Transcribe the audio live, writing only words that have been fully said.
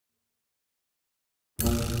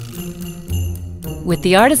With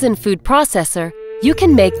the Artisan Food Processor, you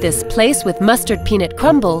can make this place with mustard peanut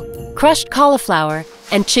crumble, crushed cauliflower,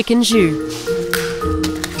 and chicken jus.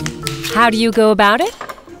 How do you go about it?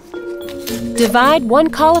 Divide one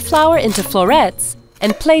cauliflower into florets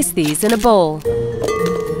and place these in a bowl.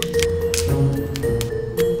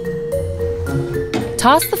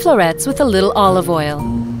 Toss the florets with a little olive oil,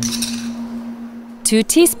 2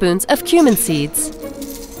 teaspoons of cumin seeds,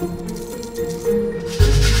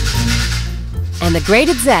 and the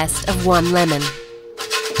grated zest of 1 lemon.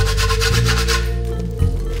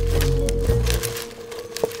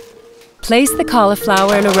 Place the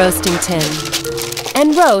cauliflower in a roasting tin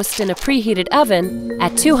and roast in a preheated oven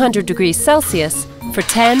at 200 degrees Celsius for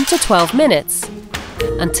 10 to 12 minutes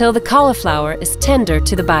until the cauliflower is tender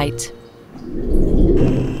to the bite.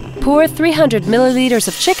 Pour 300 milliliters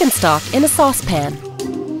of chicken stock in a saucepan.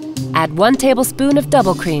 Add 1 tablespoon of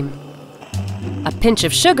double cream, a pinch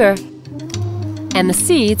of sugar, and the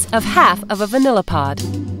seeds of half of a vanilla pod.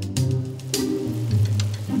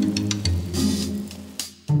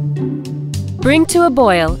 Bring to a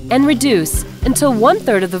boil and reduce until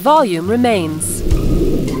 1/3 of the volume remains.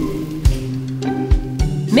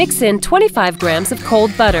 Mix in 25 grams of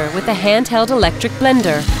cold butter with a handheld electric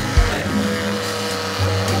blender.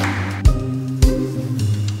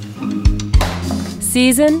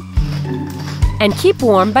 Season and keep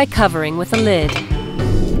warm by covering with a lid.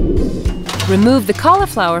 Remove the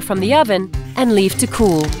cauliflower from the oven and leave to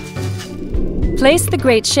cool. Place the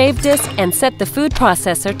grate shave disc and set the food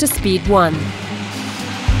processor to speed 1.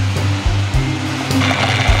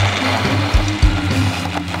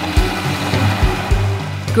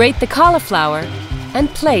 Grate the cauliflower and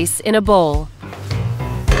place in a bowl.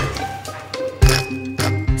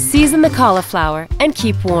 Season the cauliflower and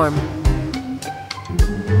keep warm.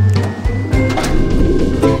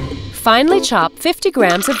 Finely chop 50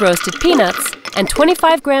 grams of roasted peanuts and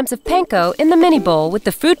 25 grams of panko in the mini bowl with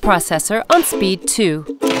the food processor on speed 2.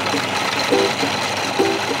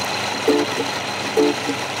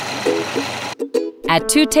 Add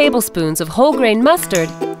 2 tablespoons of whole grain mustard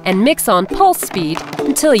and mix on pulse speed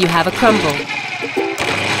until you have a crumble.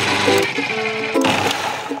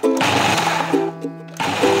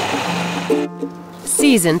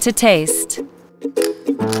 Season to taste.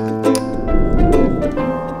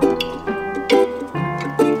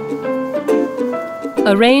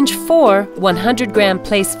 Arrange 4 100-gram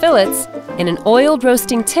place fillets in an oiled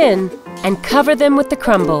roasting tin and cover them with the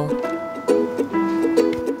crumble.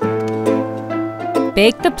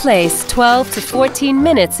 Bake the place 12 to 14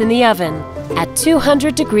 minutes in the oven at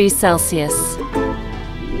 200 degrees Celsius.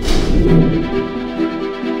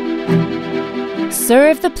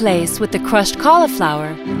 Serve the place with the crushed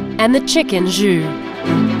cauliflower and the chicken jus.